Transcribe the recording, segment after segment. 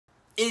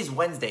It is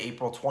Wednesday,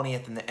 April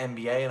 20th in the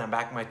NBA, and I'm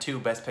back with my two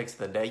best picks of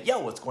the day. Yo,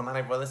 what's going on,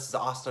 everyone? This is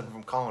Austin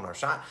from Calling Our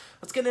Shot.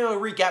 Let's get into a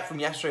recap from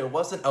yesterday. It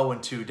was an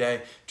 0-2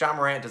 day. Ja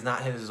Morant does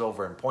not hit his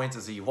over in points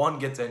as he, 1,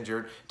 gets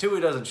injured, 2,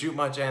 he doesn't shoot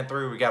much, and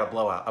 3, we got a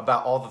blowout.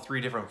 About all the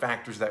 3 different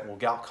factors that will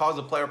cause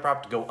a player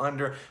prop to go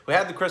under. We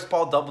had the Chris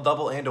Paul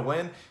double-double and a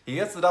win. He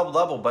gets the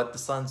double-double, but the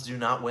Suns do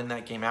not win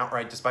that game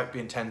outright despite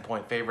being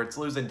 10-point favorites,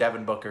 losing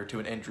Devin Booker to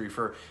an injury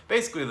for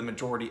basically the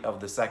majority of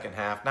the second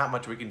half. Not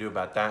much we can do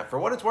about that. For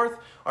what it's worth,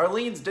 our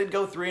leans did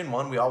go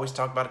 3-1. We always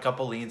talk about a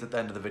couple leans at the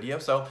end of the video,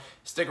 so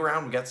stick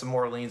around. We got some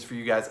more leans for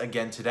you guys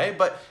again today,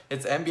 but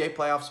it's NBA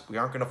playoffs. We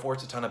aren't going to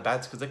force a ton of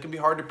bets because it can be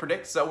hard to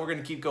predict, so we're going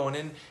to keep going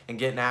in and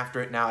getting after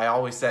it. Now, I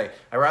always say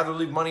I'd rather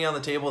leave money on the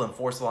table than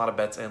force a lot of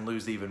bets and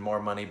lose even more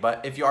money,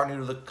 but if you are new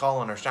to the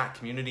Calling Our Shot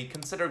community,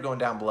 consider going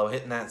down below,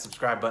 hitting that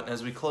subscribe button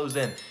as we close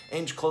in,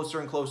 inch closer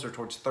and closer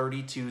towards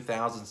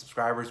 32,000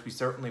 subscribers. We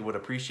certainly would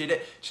appreciate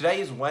it.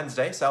 Today is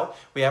Wednesday, so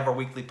we have our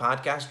weekly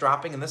podcast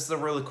dropping, and this is a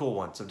really cool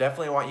one, so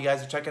definitely want you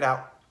guys to check it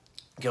out.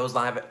 Goes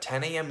live at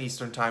 10 a.m.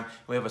 Eastern time.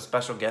 We have a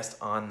special guest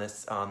on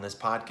this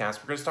podcast.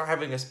 We're going to start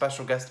having a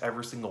special guest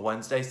every single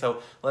Wednesday,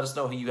 so let us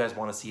know who you guys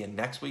want to see in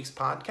next week's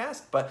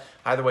podcast. But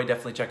either way,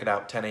 definitely check it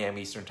out. 10 a.m.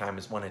 Eastern time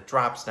is when it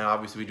drops. Now,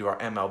 obviously, we do our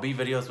MLB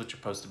videos, which are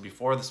posted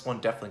before this one.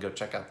 Definitely go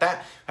check out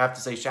that. I have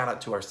to say shout out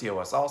to our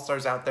COS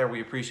All-Stars out there.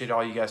 We appreciate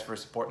all you guys for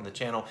supporting the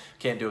channel.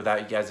 Can't do it without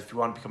you guys. If you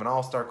want to become an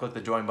All-Star, click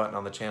the join button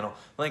on the channel.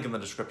 Link in the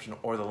description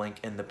or the link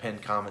in the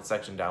pinned comment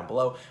section down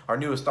below. Our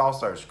newest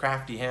All-Stars,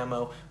 Crafty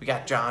Hamo. We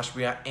got Josh.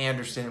 We got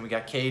Anderson. We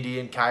got KD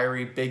and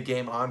Kyrie. Big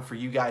game on for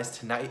you guys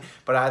tonight.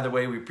 But either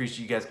way, we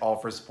appreciate you guys all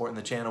for supporting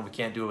the channel. We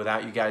can't do it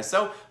without you guys.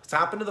 So let's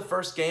hop into the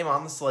first game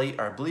on the slate,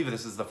 or I believe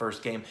this is the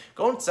first game.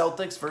 Going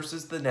Celtics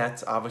versus the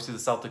Nets. Obviously, the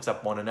Celtics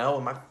up 1-0.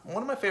 And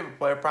one of my favorite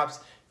player props,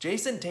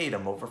 Jason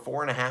Tatum over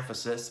 4.5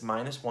 assists,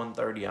 minus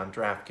 130 on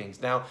DraftKings.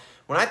 Now,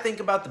 when I think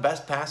about the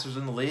best passers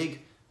in the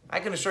league, I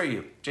can assure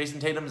you, Jason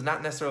Tatum is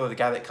not necessarily the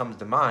guy that comes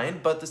to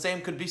mind, but the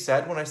same could be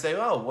said when I say,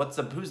 oh,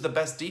 who's the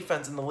best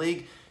defense in the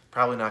league?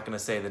 Probably not going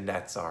to say the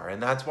Nets are,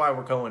 and that's why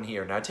we're going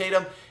here. Now,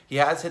 Tatum, he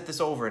has hit this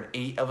over in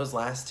 8 of his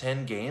last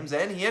 10 games,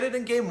 and he hit it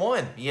in Game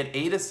 1. He had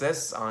 8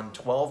 assists on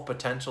 12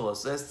 potential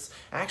assists,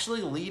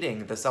 actually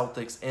leading the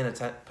Celtics in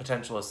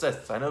potential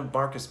assists. I know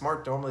Marcus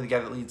Smart, normally the guy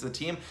that leads the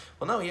team.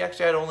 Well, no, he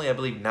actually had only, I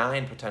believe,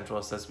 9 potential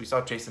assists. We saw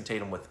Jason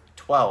Tatum with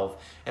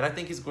 12, and I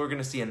think we're going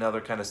to see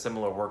another kind of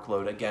similar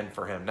workload again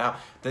for him. Now,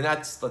 the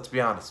Nets, let's be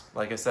honest,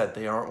 like I said,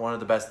 they aren't one of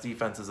the best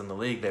defenses in the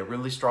league. They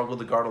really struggle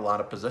to guard a lot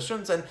of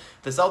positions, and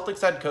the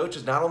Celtics head coach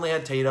has not only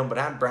had Tatum, but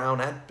had Brown,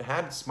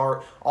 had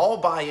Smart, all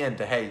buy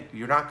into, hey,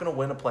 you're not going to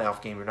win a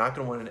playoff game, you're not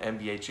going to win an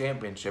NBA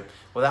championship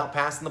without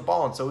passing the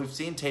ball, and so we've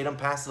seen Tatum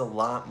pass it a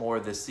lot more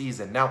this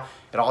season. Now,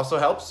 it also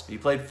helps. He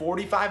played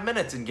 45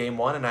 minutes in Game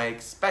 1, and I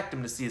expect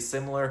him to see a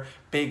similar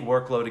big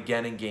workload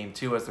again in Game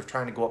 2 as they're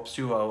trying to go up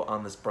 2-0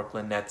 on this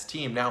Brooklyn Nets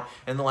team. Now,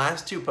 in the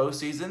last 2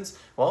 postseasons,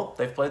 well,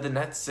 they've played the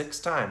Nets 6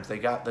 times. They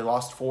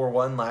lost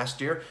 4-1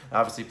 last year,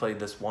 obviously played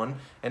this one,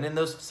 and in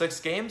those 6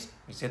 games,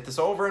 he's hit this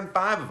over in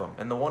 5 of them.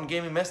 And the one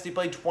game he missed, he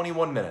played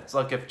 21 minutes.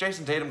 Look, if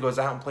Jason Tatum goes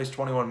out and plays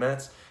 21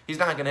 minutes, he's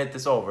not going to hit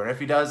this over. And if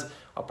he does,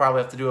 I'll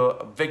probably have to do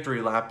a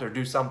victory lap or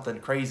do something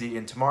crazy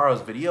in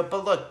tomorrow's video.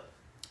 But look,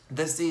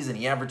 this season,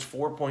 he averaged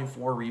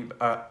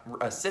 4.4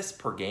 assists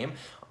per game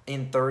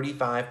in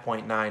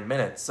 35.9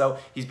 minutes. So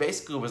he's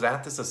basically was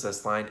at this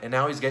assist line, and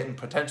now he's getting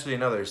potentially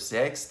another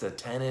 6 to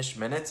 10-ish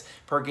minutes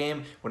per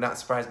game. Would not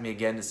surprise me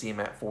again to see him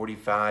at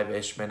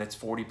 45-ish minutes,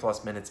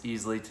 40-plus minutes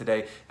easily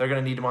today. They're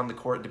going to need him on the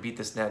court to beat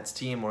this Nets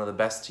team, one of the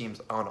best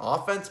teams on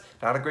offense.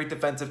 Not a great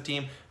defensive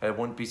team. I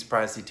wouldn't be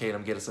surprised to see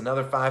Tatum get us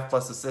another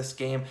 5-plus assist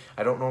game.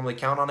 I don't normally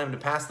count on him to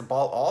pass the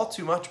ball all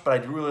too much, but I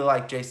do really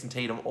like Jason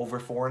Tatum over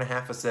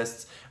 4.5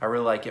 assists. I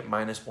really like it,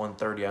 minus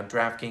 130 on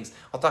DraftKings.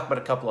 I'll talk about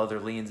a couple other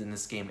leans in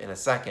this game in a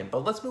second,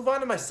 but let's move on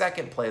to my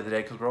second play of the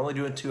day because we're only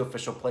doing 2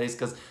 official plays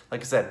because,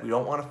 like I said, we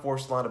don't want to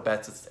force a lot of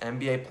bets. It's the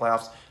NBA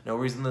playoffs. No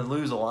reason to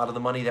lose a lot of the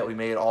money that we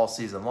made all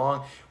season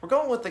long. We're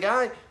going with the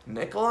guy,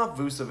 Nikola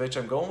Vucevic.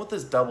 I'm going with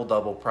this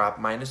double-double prop,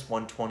 minus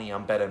 120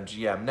 on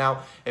BetMGM.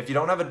 Now, if you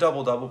don't have a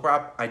double-double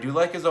prop, I do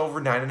like his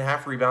over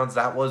 9.5 rebounds.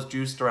 That was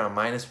juiced around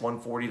minus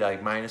 140 to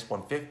like minus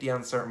 150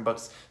 on certain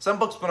books. Some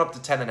books went up to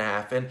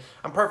 10.5, and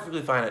I'm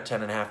perfectly fine at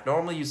 10.5.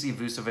 Normally, you see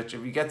Vucevic,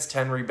 if he gets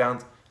 10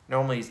 rebounds,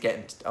 normally he's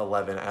getting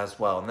 11 as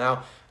well.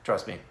 Now,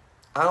 trust me,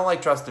 I don't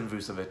like trusting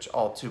Vucevic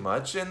all too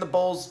much. And the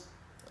Bulls,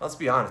 let's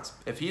be honest,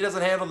 if he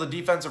doesn't handle the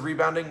defensive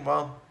rebounding,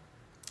 well,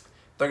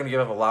 they're going to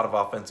give up a lot of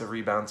offensive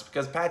rebounds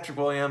because Patrick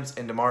Williams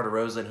and DeMar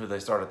DeRozan, who they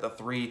start at the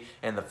 3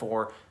 and the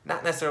 4,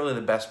 not necessarily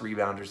the best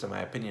rebounders in my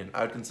opinion.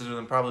 I would consider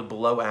them probably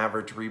below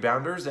average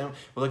rebounders. And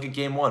we look at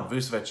Game 1,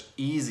 Vucevic,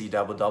 easy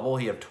double-double.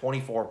 He had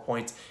 24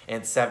 points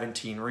and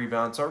 17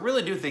 rebounds. So I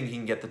really do think he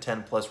can get the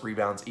 10-plus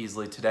rebounds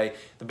easily today.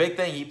 The big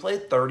thing, he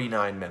played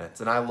 39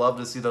 minutes, and I love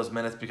to see those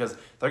minutes because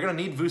they're going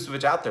to need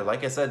Vucevic out there,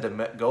 like I said,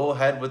 to go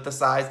ahead with the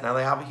size. Now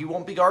he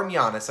won't be guarding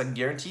Giannis. I can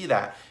guarantee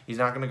that. He's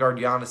not going to guard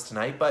Giannis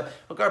tonight, but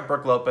he'll guard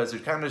Brook Lopez, who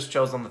kind of just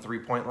chills on the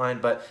 3-point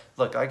line. But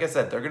look, like I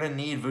said, they're going to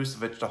need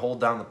Vucevic to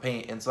hold down the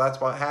paint, and so that's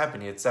why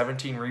happen. He had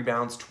 17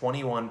 rebounds,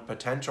 21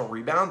 potential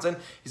rebounds, and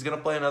he's going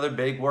to play another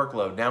big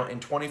workload. Now, in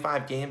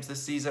 25 games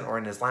this season, or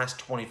in his last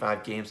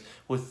 25 games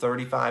with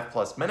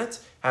 35-plus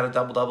minutes, had a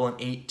double-double in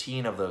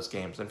 18 of those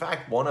games. In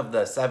fact, one of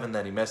the 7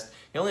 that he missed,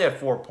 he only had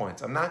 4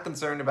 points. I'm not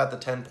concerned about the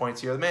 10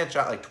 points here. The man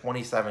shot like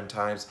 27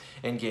 times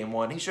in Game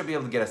 1. He should be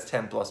able to get us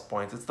 10-plus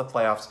points. It's the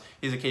playoffs.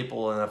 He's a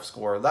capable enough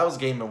scorer. That was a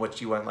game in which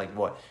he went like,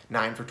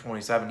 9 for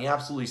 27. He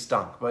absolutely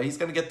stunk, but he's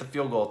going to get the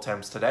field goal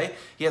attempts today.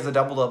 He has a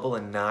double-double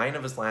in 9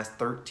 of his last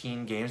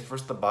 13 games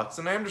versus the Bucks,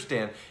 and I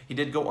understand he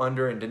did go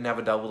under and didn't have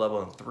a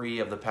double-double in 3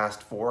 of the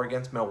past 4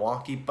 against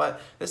Milwaukee,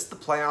 but this is the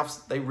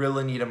playoffs. They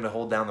really need him to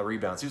hold down the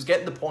rebounds. He was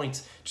getting the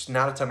points, just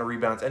not a ton of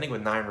rebounds, ending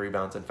with 9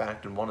 rebounds, in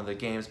fact, in one of the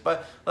games.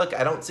 But look,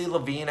 I don't see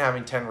LaVine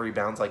having 10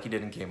 rebounds like he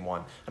did in Game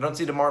 1. I don't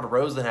see DeMar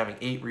DeRozan having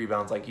 8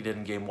 rebounds like he did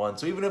in Game 1.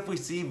 So even if we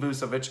see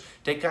Vucevic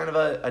take kind of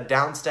a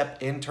down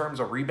step in terms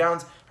of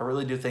rebounds, I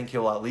really do think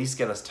he'll at least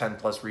get us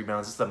 10-plus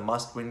rebounds. It's a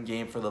must-win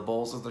game for the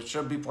Bulls, so they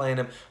should be playing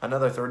him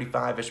another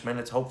 35-ish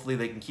minutes. Hopefully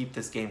they can keep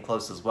this game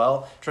close as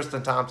well.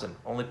 Tristan Thompson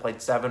only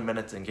played 7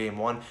 minutes in Game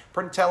 1.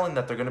 Pretty telling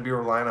that they're going to be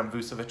relying on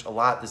Vucevic a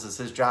lot. This is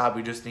his job.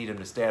 We just need him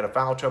to stay out of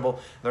foul trouble.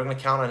 They're going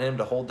to count on him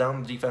to hold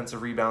down the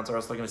defensive rebounds, or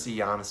else they're going to see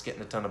Giannis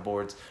getting a ton of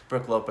boards,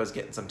 Brook Lopez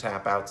getting some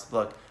tap outs.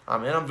 Look,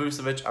 I'm in on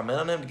Vucevic. I'm in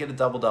on him to get a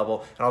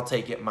double-double, and I'll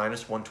take it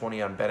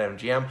 -120 on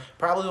BetMGM.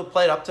 Probably will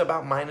play it up to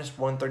about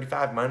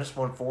 -135,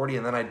 -140,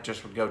 and then I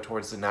just would go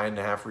towards the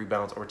 9.5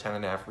 rebounds or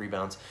 10.5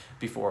 rebounds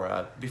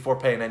before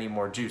paying any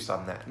more juice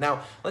on that.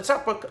 Now, let's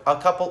talk about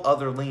a couple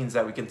other leans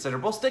that we consider.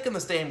 We'll stick in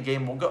the same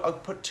game. I'll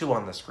put 2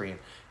 on the screen.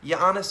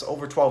 Giannis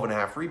over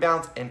 12.5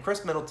 rebounds, and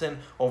Chris Middleton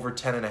over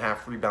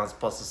 10.5 rebounds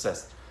plus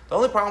assists. The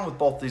only problem with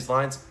both these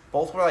lines,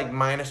 both were like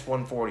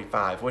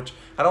 -145, which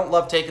I don't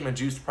love taking a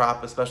juice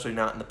prop, especially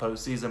not in the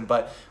postseason.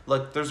 But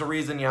look, there's a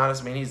reason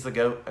Giannis, he's the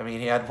GOAT.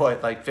 He had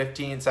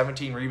 15,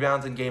 17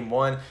 rebounds in Game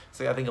 1.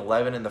 So I think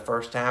 11 in the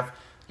first half.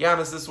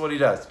 Giannis, this is what he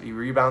does. He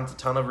rebounds a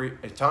ton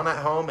at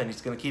home, and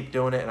he's going to keep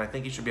doing it, and I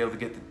think he should be able to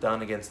get it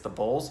done against the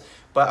Bulls.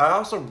 But I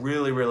also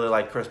really, really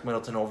like Chris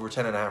Middleton over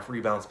 10.5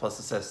 rebounds plus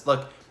assists.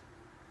 Look,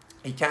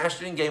 he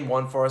cashed it in Game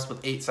 1 for us with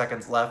 8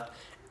 seconds left.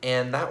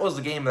 And that was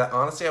a game that,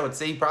 honestly, I would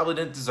say he probably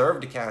didn't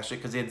deserve to cash it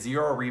because he had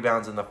 0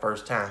 rebounds in the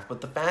first half.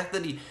 But the fact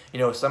that he,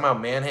 somehow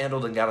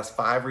manhandled and got us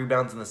 5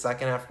 rebounds in the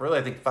second half, really,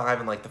 I think 5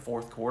 in, the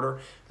fourth quarter,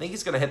 I think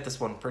he's going to hit this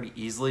one pretty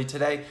easily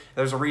today.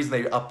 There's a reason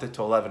they upped it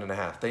to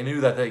 11.5. They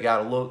knew that they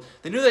got a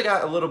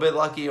little bit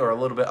lucky or a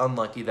little bit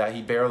unlucky that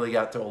he barely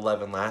got to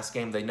 11 last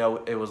game. They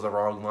know it was the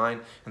wrong line,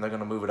 and they're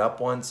going to move it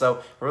up 1.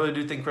 So I really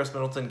do think Chris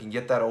Middleton can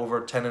get that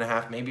over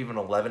 10.5, maybe even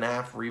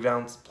 11.5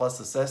 rebounds plus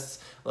assists.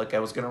 Look, I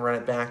was going to run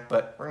it back,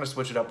 but we're going to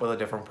switch it up with a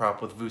different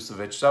prop with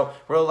Vucevic. So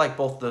really like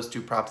both of those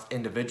 2 props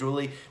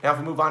individually. Now, if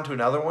we move on to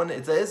another one,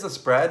 it is a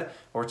spread,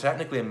 or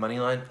technically a money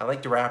line. I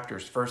like the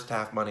Raptors first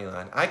half money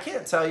line. I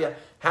can't tell you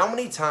how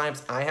many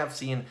times I have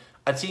seen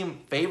a team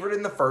favored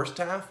in the first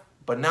half,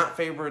 but not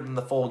favored in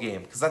the full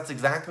game, because that's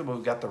exactly what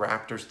we got the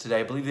Raptors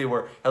today. I believe they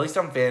were, at least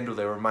on FanDuel,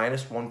 they were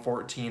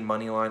 -114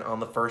 money line on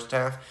the first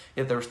half,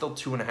 yet they were still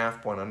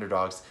 2.5-point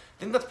underdogs. I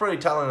think that's pretty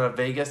telling that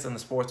Vegas and the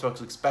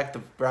sportsbooks expect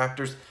the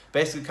Raptors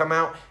basically come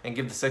out and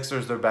give the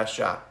Sixers their best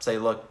shot. Say,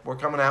 look, we're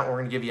coming out, we're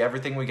going to give you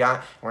everything we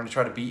got, we're going to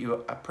try to beat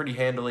you pretty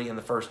handily in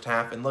the first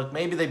half. And look,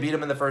 maybe they beat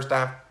them in the first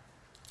half,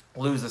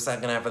 lose the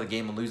second half of the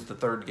game, and lose the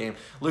third game,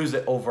 lose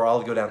it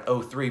overall, go down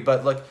 0-3.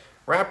 But look,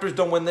 Raptors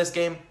don't win this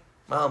game,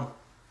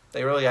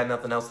 they really had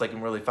nothing else they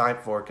can really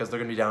fight for because they're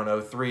going to be down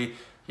 0-3.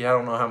 I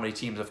don't know how many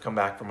teams have come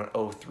back from an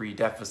 0-3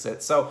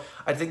 deficit. So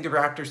I think the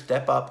Raptors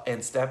step up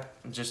and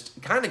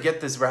just kind of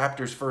get this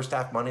Raptors first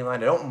half money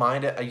line. I don't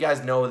mind it. You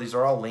guys know these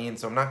are all lean,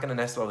 so I'm not going to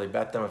necessarily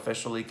bet them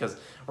officially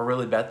or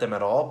really bet them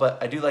at all.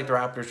 But I do like the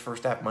Raptors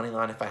first half money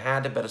line. If I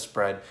had to bet a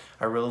spread,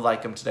 I really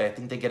like them today. I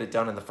think they get it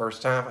done in the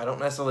first half. I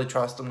don't necessarily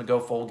trust them to go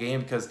full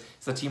game because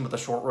it's a team with a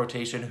short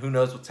rotation. Who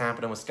knows what's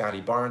happening with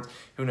Scotty Barnes?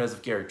 Who knows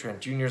if Gary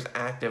Trent Jr. is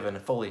active and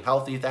fully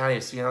healthy?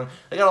 Thaddeus Young.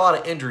 They got a lot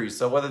of injuries,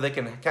 so whether they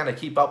can kind of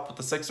keep up with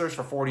the Sixers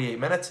for 48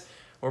 minutes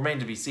remain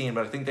to be seen,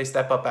 but I think they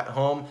step up at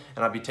home,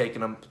 and I'll be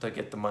taking them to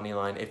get the money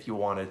line if you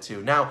wanted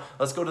to. Now,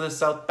 let's go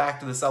to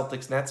back to the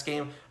Celtics-Nets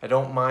game. I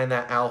don't mind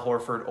that Al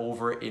Horford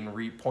over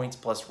in points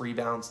plus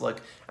rebounds. Look,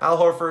 Al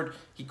Horford,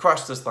 he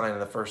crushed this line in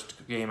the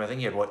first game. I think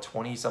he had,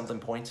 20-something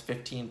points,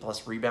 15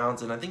 plus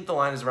rebounds, and I think the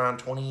line is around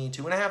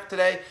 22.5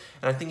 today,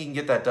 and I think he can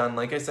get that done.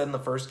 Like I said in the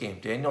first game,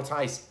 Daniel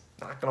Theis,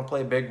 not going to play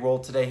a big role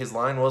today. His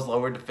line was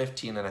lowered to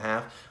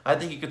 15.5. I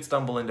think he could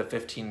stumble into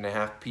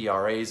 15.5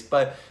 PRAs.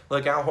 But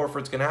look, Al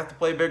Horford's going to have to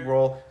play a big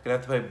role. Going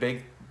to have to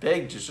play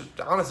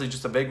honestly,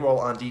 just a big role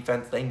on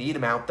defense. They need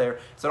him out there.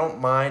 So I don't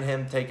mind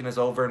him taking his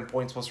over in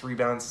points plus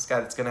rebounds. This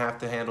guy that's going to have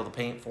to handle the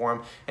paint for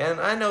him.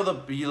 And I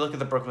know you look at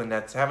the Brooklyn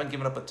Nets, haven't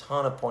given up a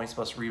ton of points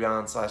plus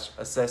rebounds /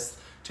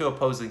 assists to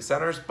opposing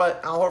centers, but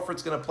Al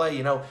Horford's going to play,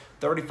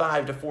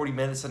 35 to 40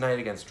 minutes tonight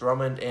against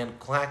Drummond and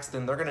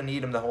Claxton. They're going to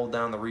need him to hold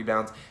down the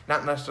rebounds.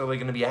 Not necessarily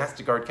going to be asked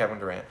to guard Kevin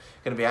Durant.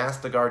 Going to be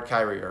asked to guard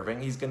Kyrie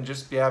Irving. He's going to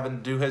just be having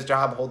to do his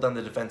job, hold down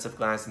the defensive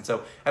glass. And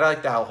so I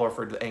like the Al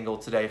Horford angle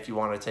today if you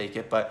want to take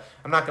it, but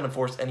I'm not going to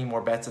force any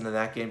more bets into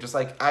that game. Just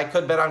like I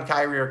could bet on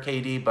Kyrie or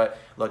KD, but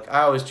look,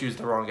 I always choose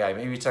the wrong guy.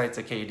 Maybe tonight's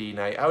a KD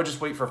night. I would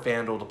just wait for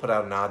FanDuel to put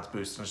out an odds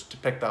boost and just to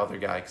pick the other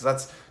guy, because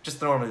that's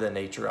just normally the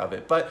nature of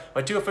it. But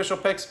my two official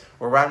picks,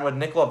 we're running with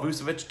Nikola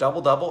Vucevic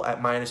double-double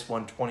at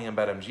 -120 on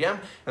BetMGM, and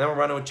then we're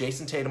running with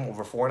Jason Tatum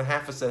over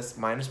 4.5 assists,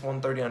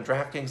 -130 on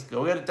DraftKings.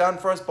 Go get it done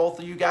for us, both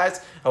of you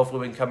guys.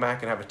 Hopefully we can come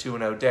back and have a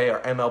 2-0 day.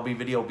 Our MLB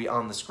video will be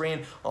on the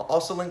screen. I'll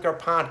also link our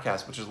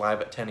podcast, which is live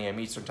at 10 a.m.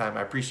 Eastern Time.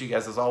 I appreciate you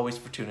guys, as always,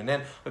 for tuning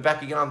in. We'll be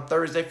back again on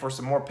Thursday for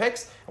some more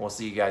picks, and we'll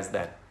see you guys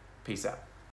then. Peace out.